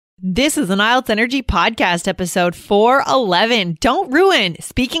This is an IELTS Energy Podcast, episode 411. Don't ruin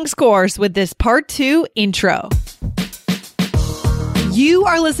speaking scores with this part 2 intro. You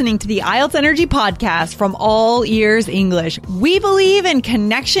are listening to the IELTS Energy Podcast from All Ears English. We believe in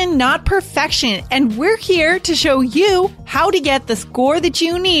connection, not perfection, and we're here to show you how to get the score that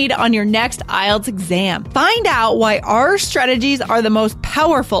you need on your next IELTS exam. Find out why our strategies are the most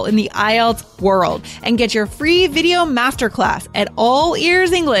powerful in the IELTS world and get your free video masterclass at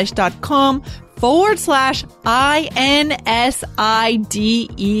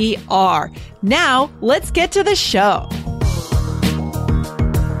allearsenglish.com/INSIDER. Now, let's get to the show.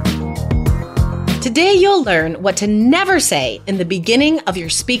 Today, you'll learn what to never say in the beginning of your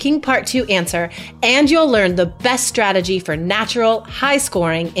speaking part 2 answer, and you'll learn the best strategy for natural,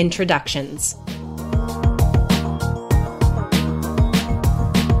 high-scoring introductions.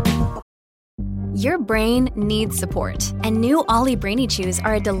 Your brain needs support, and new Ollie Brainy Chews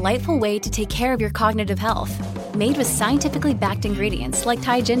are a delightful way to take care of your cognitive health. Made with scientifically backed ingredients like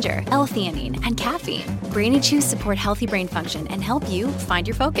Thai ginger, L-theanine, and caffeine, Brainy Chews support healthy brain function and help you find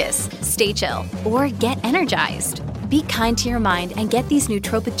your focus, stay chill, or get energized. Be kind to your mind and get these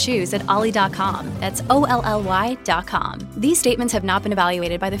nootropic chews at ollie.com. That's OLLY.com. These statements have not been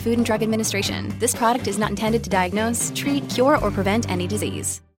evaluated by the Food and Drug Administration. This product is not intended to diagnose, treat, cure, or prevent any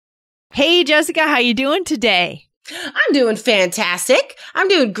disease. Hey, Jessica, how you doing today? I'm doing fantastic. I'm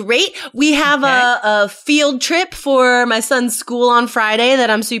doing great. We have a field trip for my son's school on Friday that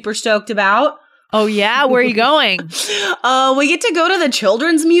I'm super stoked about. Oh, yeah? Where are you going? We get to go to the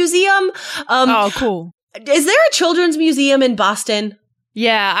Children's Museum. Oh, cool. Is there a Children's Museum in Boston?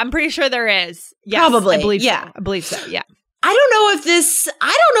 Yeah, I'm pretty sure there is. Yes, Probably. I believe yeah. So. I believe so, yeah. I don't know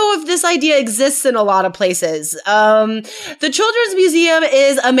if this idea exists in a lot of places. The Children's Museum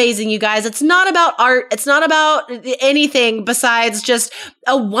is amazing, you guys. It's not about art. It's not about anything besides just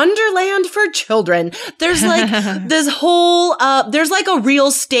a wonderland for children. There's like this whole, there's like a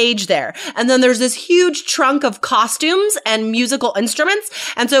real stage there. And then there's this huge trunk of costumes and musical instruments.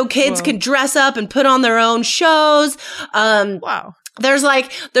 And so kids can dress up and put on their own shows. Wow. There's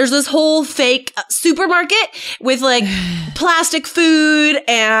this whole fake supermarket with like plastic food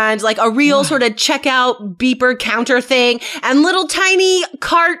and like a real sort of checkout beeper counter thing and little tiny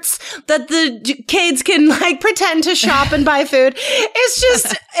carts that the kids can like pretend to shop and buy food. It's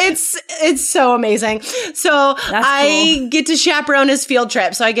just, it's so amazing. So I get to chaperone his field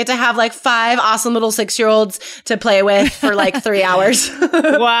trip. So I get to have like 5 awesome little 6-year-olds to play with for like 3 hours.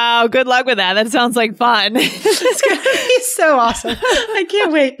 Wow. Good luck with that. That sounds like fun. It's going to be so awesome. I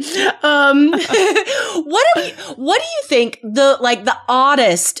can't wait. What do you think the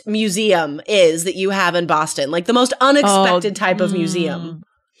oddest museum is that you have in Boston? Like the most unexpected type of museum?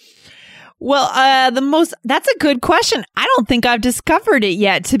 Well, that's a good question. I don't think I've discovered it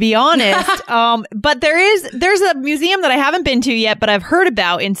yet, to be honest. But there's a museum that I haven't been to yet, but I've heard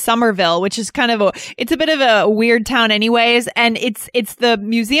about in Somerville, which is it's a bit of a weird town anyways. And it's the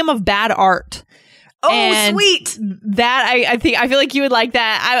Museum of Bad Art. Oh, and sweet. That I feel like you would like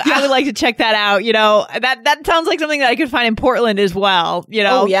that. I would like to check that out. You know, that sounds like something that I could find in Portland as well. You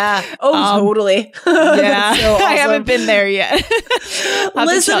know? Oh, yeah. Oh, totally. Yeah. So awesome. I haven't been there yet. I'll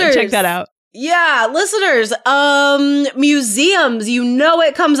have to check that out. Yeah, listeners, museums, you know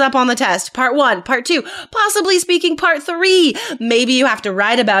it comes up on the test. Part 1, part 2, possibly speaking part 3. Maybe you have to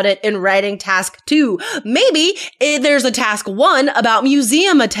write about it in writing task 2. Maybe there's a task 1 about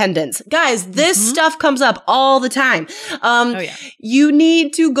museum attendance. Guys, this stuff comes up all the time. You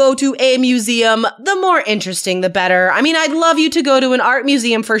need to go to a museum. The more interesting, the better. I mean, I'd love you to go to an art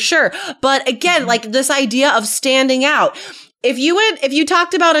museum for sure. But again, like this idea of standing out. If you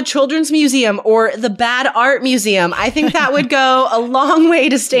talked about a children's museum or the Bad Art Museum, I think that would go a long way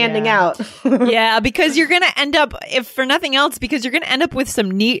to standing out. Yeah, because you're going to end up, if for nothing else, because you're going to end up with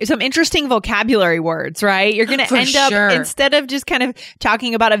some interesting vocabulary words, right? You're going to end up, instead of just kind of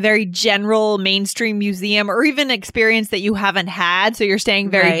talking about a very general mainstream museum or even experience that you haven't had, so you're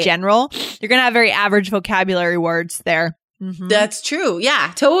staying very general, you're going to have very average vocabulary words there. Mm-hmm. That's true.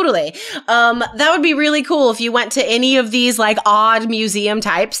 Yeah, totally. That would be really cool if you went to any of these like odd museum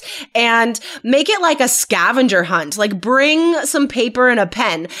types and make it like a scavenger hunt. Like bring some paper and a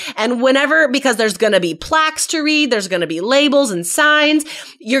pen, and because there's going to be plaques to read, there's going to be labels and signs,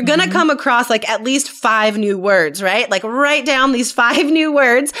 you're going to come across like at least 5 new words, right? Like write down these 5 new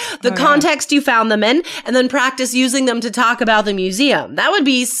words, the context you found them in, and then practice using them to talk about the museum. That would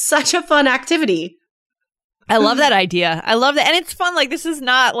be such a fun activity. I love that idea. I love that. And it's fun. Like, this is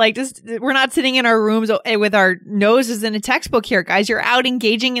not like just, we're not sitting in our rooms with our noses in a textbook here, guys. You're out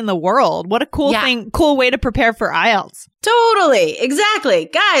engaging in the world. What a cool thing, cool way to prepare for IELTS. Totally. Exactly.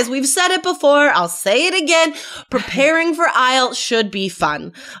 Guys, we've said it before. I'll say it again. Preparing for IELTS should be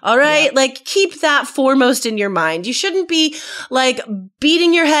fun. All right. Yeah. Like keep that foremost in your mind. You shouldn't be like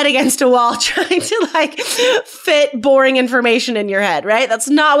beating your head against a wall trying to like fit boring information in your head, right? That's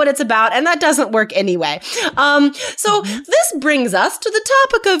not what it's about. And that doesn't work anyway. So this brings us to the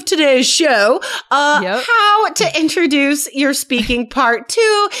topic of today's show, how to introduce your speaking part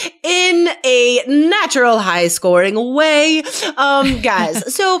 2 in a natural high scoring way.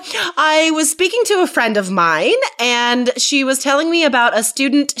 Guys, so I was speaking to a friend of mine and she was telling me about a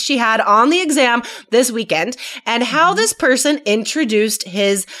student she had on the exam this weekend and how this person introduced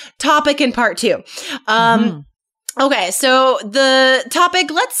his topic in part 2. Okay, so the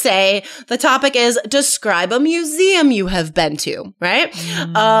topic, let's say the topic is describe a museum you have been to, right?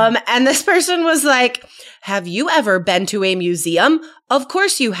 And this person was like, have you ever been to a museum? Of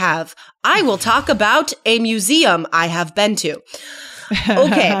course you have. I will talk about a museum I have been to.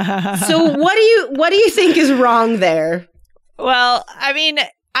 Okay, so what do you think is wrong there? Well, I mean,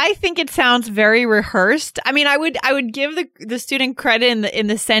 I think it sounds very rehearsed. I mean, I would give the student credit in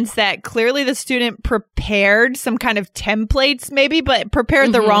the sense that clearly the student prepared some kind of templates, maybe, but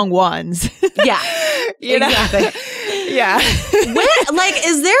prepared the wrong ones. Yeah, exactly. Yeah.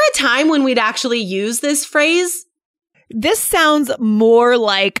 Is there a time when we'd actually use this phrase? This sounds more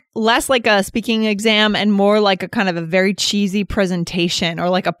like less like a speaking exam and more like a kind of a very cheesy presentation or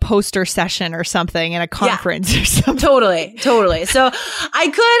like a poster session or something in a conference or something. Totally. So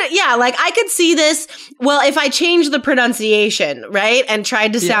I could see this. Well, if I change the pronunciation, right, and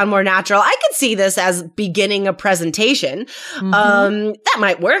tried to sound more natural, I could see this as beginning a presentation. That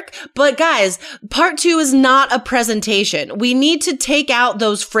might work. But guys, part 2 is not a presentation. We need to take out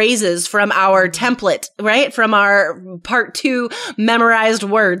those phrases from our template, right? From our part 2 memorized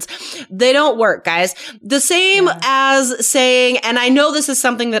words. They don't work, guys. The same as saying, and I know this is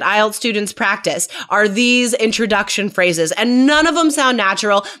something that IELTS students practice, are these introduction phrases, and none of them sound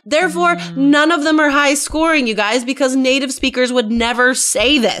natural. Therefore, none of them are high scoring, you guys, because native speakers would never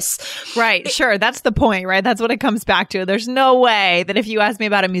say this. Right. Sure. That's the point, right? That's what it comes back to. There's no way that if you asked me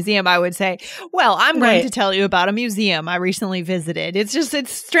about a museum, I would say, well, I'm going to tell you about a museum I recently visited.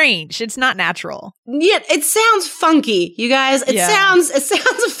 It's strange. It's not natural. Yeah, it sounds funky, you guys. It sounds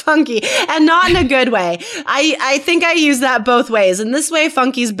funky, and not in a good way. I think I use that both ways, and this way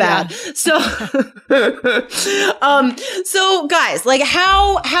funky's bad. So so guys, like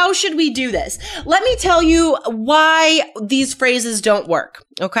how should we do this? Let me tell you why these phrases don't work.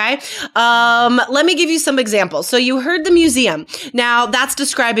 Okay. Let me give you some examples. So you heard the museum. Now that's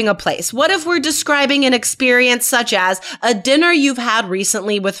describing a place. What if we're describing an experience such as a dinner you've had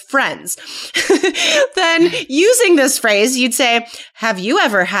recently with friends? Then using this phrase, you'd say, have you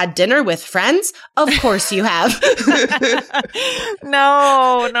ever had dinner with friends? Of course you have.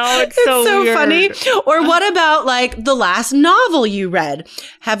 No, it's so weird. Funny. Or what about like the last novel you read?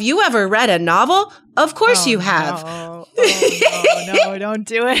 Have you ever read a novel? Of course you have. No, don't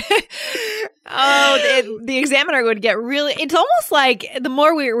do it. The examiner would get really, it's almost like the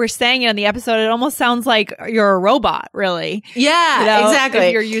more we're saying it in the episode, it almost sounds like you're a robot, really. Yeah, exactly.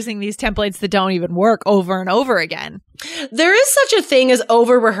 If you're using these templates that don't even work over and over again. There is such a thing as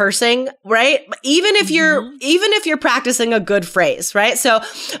over rehearsing, right? Even if you're practicing a good phrase, right? So,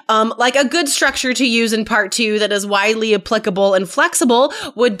 like a good structure to use in part 2 that is widely applicable and flexible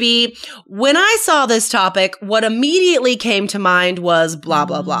would be, when I saw this topic, what immediately came to mind was blah,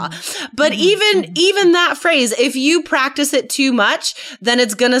 blah, blah. But even that phrase, if you practice it too much, then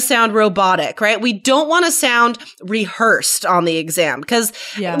it's going to sound robotic, right? We don't want to sound rehearsed on the exam because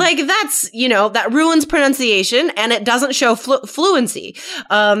like that's, that ruins pronunciation and it doesn't show fluency.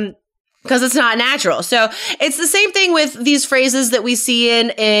 Because it's not natural. So it's the same thing with these phrases that we see in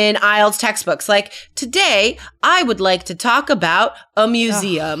IELTS textbooks. Like, today, I would like to talk about a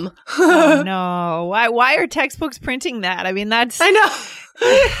museum. Oh no. Why are textbooks printing that? I mean, I know.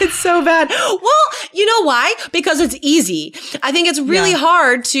 It's so bad. Well, you know why? Because it's easy. I think it's really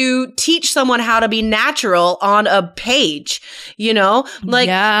hard to teach someone how to be natural on a page, Like,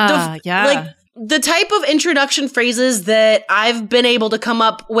 the type of introduction phrases that I've been able to come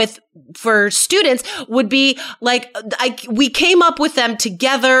up with for students would be like, we came up with them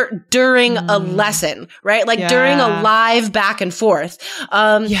together during a lesson, right? Like during a live back and forth.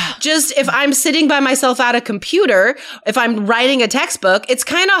 Just if I'm sitting by myself at a computer, if I'm writing a textbook, it's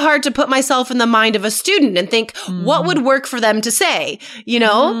kind of hard to put myself in the mind of a student and think what would work for them to say,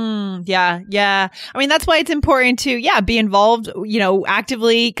 Yeah. I mean, that's why it's important to, be involved,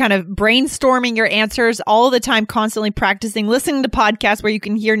 actively kind of brainstorming your answers all the time, constantly practicing, listening to podcasts where you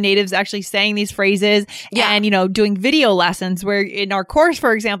can hear native natives actually saying these phrases and, doing video lessons where in our course,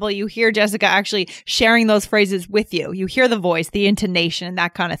 for example, you hear Jessica actually sharing those phrases with you. You hear the voice, the intonation,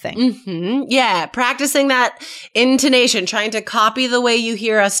 that kind of thing. Mm-hmm. Yeah. Practicing that intonation, trying to copy the way you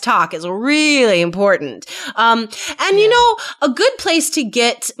hear us talk is really important. A good place to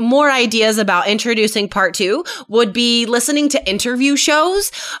get more ideas about introducing part 2 would be listening to interview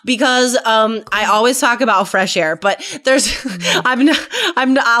shows, because I always talk about Fresh Air, but there's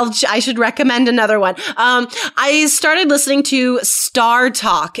I should recommend another one. I started listening to Star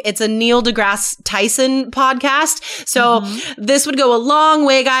Talk. It's a Neil deGrasse Tyson podcast. So this would go a long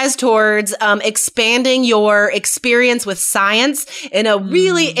way, guys, towards expanding your experience with science in a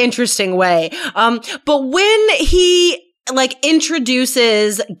really interesting way. But when he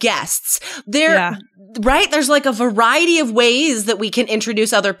introduces guests, there's like a variety of ways that we can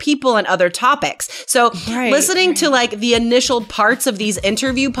introduce other people and other topics. So listening to the initial parts of these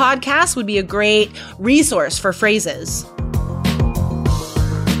interview podcasts would be a great resource for phrases.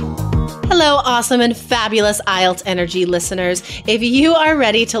 Hello, awesome and fabulous IELTS Energy listeners. If you are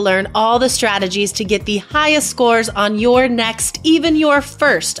ready to learn all the strategies to get the highest scores on your next, even your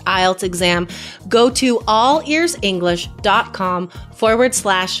first IELTS exam, go to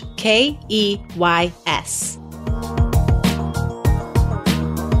allearsenglish.com/KEYS.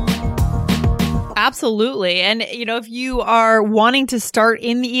 Absolutely. And, if you are wanting to start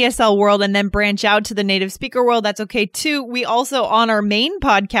in the ESL world and then branch out to the native speaker world, that's okay too. We also, on our main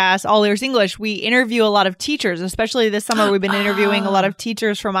podcast, All Ears English, we interview a lot of teachers, especially this summer. We've been interviewing a lot of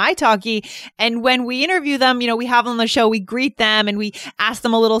teachers from italki. And when we interview them, we have them on the show, we greet them and we ask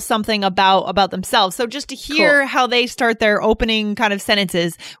them a little something about themselves. So just to hear how they start their opening kind of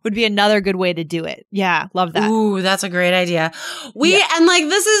sentences would be another good way to do it. Yeah. Love that. Ooh, that's a great idea.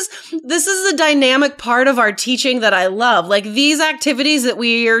 This is the dynamic part of our teaching that I love. These activities that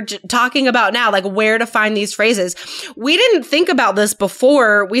we are talking about now, where to find these phrases. We didn't think about this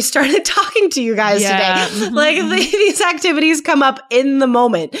before we started talking to you guys today. These activities come up in the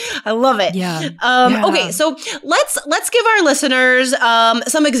moment. I love it. Okay, so let's give our listeners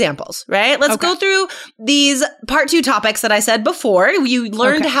some examples, right? Let's go through these part 2 topics that I said before. You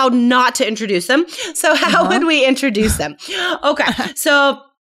learned how not to introduce them. So how would we introduce them? Okay, so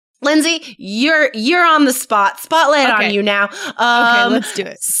Lindsay, you're on the spot. Spotlight on you now. Okay, let's do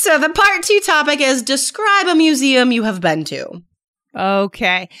it. So the part 2 topic is describe a museum you have been to.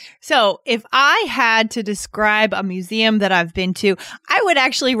 Okay. So if I had to describe a museum that I've been to, I would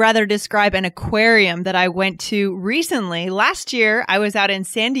actually rather describe an aquarium that I went to recently. Last year, I was out in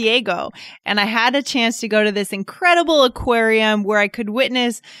San Diego and I had a chance to go to this incredible aquarium where I could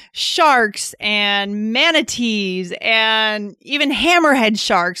witness sharks and manatees and even hammerhead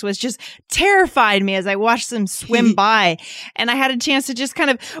sharks, which just terrified me as I watched them swim by. And I had a chance to just kind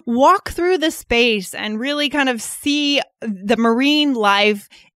of walk through the space and really kind of see the marine life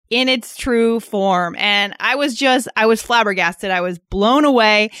in its true form. And I was flabbergasted. I was blown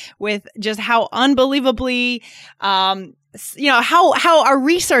away with just how unbelievably, how our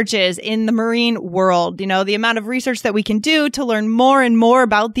research is in the marine world, the amount of research that we can do to learn more and more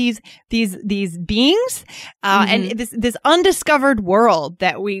about these beings, and this undiscovered world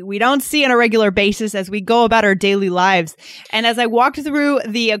that we don't see on a regular basis as we go about our daily lives. And as I walked through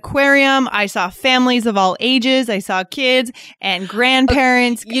the aquarium, I saw families of all ages. I saw kids and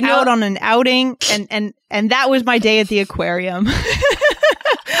grandparents out on an outing, and that was my day at the aquarium.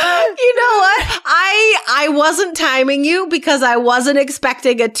 You know what? I wasn't timing you because I wasn't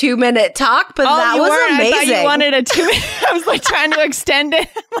expecting a 2-minute talk, but that was amazing. I thought you wanted a 2-minute. I was trying to extend it.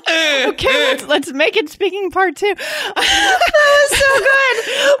 Okay, let's make it speaking part 2. That was so good.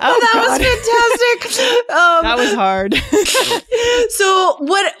 That was fantastic. That was hard. So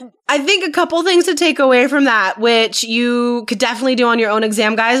I think a couple things to take away from that, which you could definitely do on your own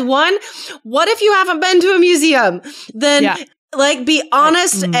exam, guys. One, what if you haven't been to a museum? Then be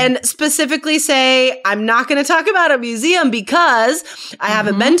honest and specifically say, I'm not going to talk about a museum because I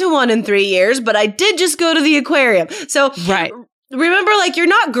haven't been to one in 3 years, but I did just go to the aquarium. So remember, you're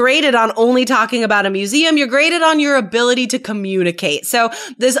not graded on only talking about a museum. You're graded on your ability to communicate. So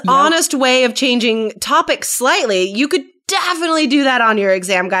this honest way of changing topics slightly, you could definitely do that on your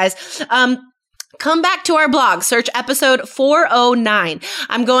exam, guys. Come back to our blog, search episode 409.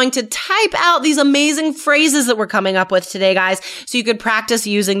 I'm going to type out these amazing phrases that we're coming up with today, guys, so you could practice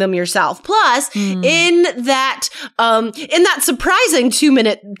using them yourself. Plus, in that surprising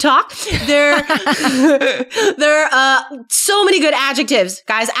 2-minute talk, there are so many good adjectives,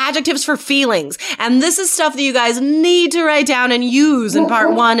 guys, adjectives for feelings. And this is stuff that you guys need to write down and use in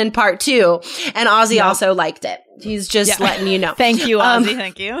part 1 and part 2. And Ozzy also liked it. He's just letting you know. Thank you, Ozzy.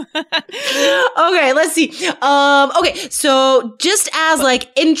 Thank you. Okay, let's see. Okay, so just as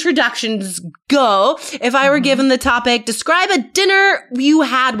like introductions go, if I were given the topic, describe a dinner you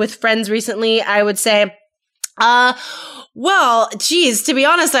had with friends recently, I would say, well, geez, to be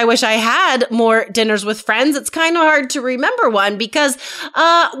honest, I wish I had more dinners with friends. It's kind of hard to remember one because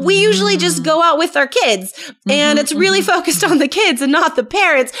we usually just go out with our kids and it's really focused on the kids and not the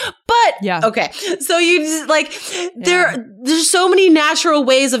parents. But okay, so you just like there's so many natural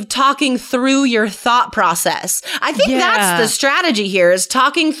ways of talking through your thought process. I think that's the strategy here, is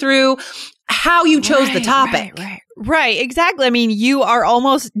talking through how you chose the topic. Right, exactly. I mean, you are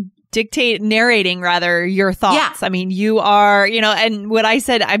almost narrating your thoughts. Yeah. I mean, you are, and what I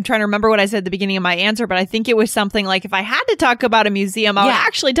said, I'm trying to remember what I said at the beginning of my answer, but I think it was something like, if I had to talk about a museum, I would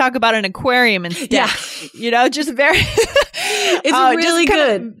actually talk about an aquarium instead. Yeah. Just very, it's really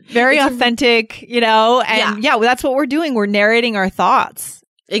good. Very authentic, and that's what we're doing. We're narrating our thoughts.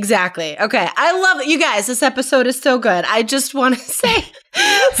 Exactly. Okay. I love it. You guys, this episode is so good. I just want to say,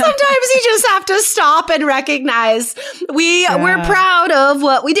 sometimes you just have to stop and recognize we're proud of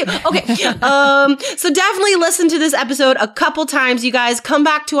what we do. Okay. So definitely listen to this episode a couple times. You guys come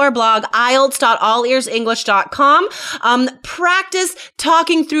back to our blog, IELTS.allearsenglish.com. Practice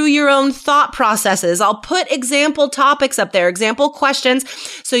talking through your own thought processes. I'll put example topics up there, example questions,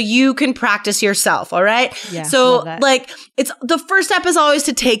 so you can practice yourself. All right. Yeah, so it's the first step is always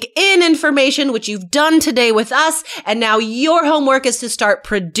to take in information, which you've done today with us. And now your homework is to start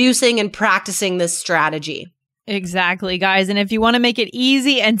producing and practicing this strategy. Exactly, guys. And if you want to make it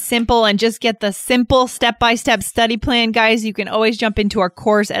easy and simple and just get the simple step-by-step study plan, guys, you can always jump into our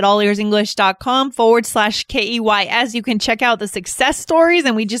course at allearsenglish.com/KEYS. You can check out the success stories.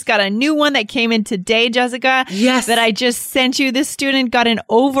 And we just got a new one that came in today, Jessica. Yes. That I just sent you. This student got an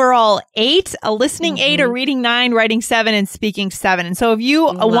overall 8, a listening 8, a reading 9, writing 7, and speaking 7. And so if you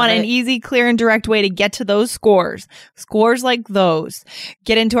want an easy, clear, and direct way to get to those scores like those,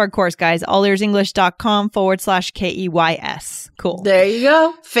 get into our course, guys. allearsenglish.com/KEYS. Cool. There you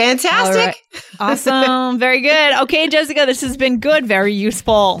go. Fantastic. Right. Awesome. Very good. Okay, Jessica, this has been good. Very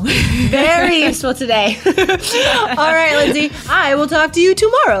useful. Very useful today. All right, Lindsay. I will talk to you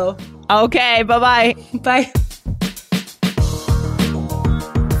tomorrow. Okay. Bye-bye. Bye.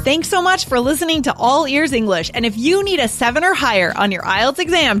 Thanks so much for listening to All Ears English. And if you need a 7 or higher on your IELTS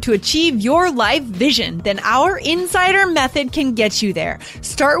exam to achieve your life vision, then our Insider Method can get you there.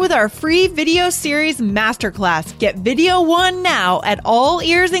 Start with our free video series masterclass. Get video 1 now at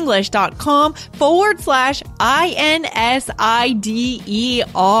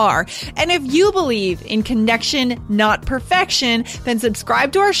allearsenglish.com/INSIDER. And if you believe in connection, not perfection, then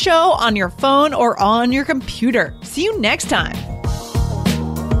subscribe to our show on your phone or on your computer. See you next time.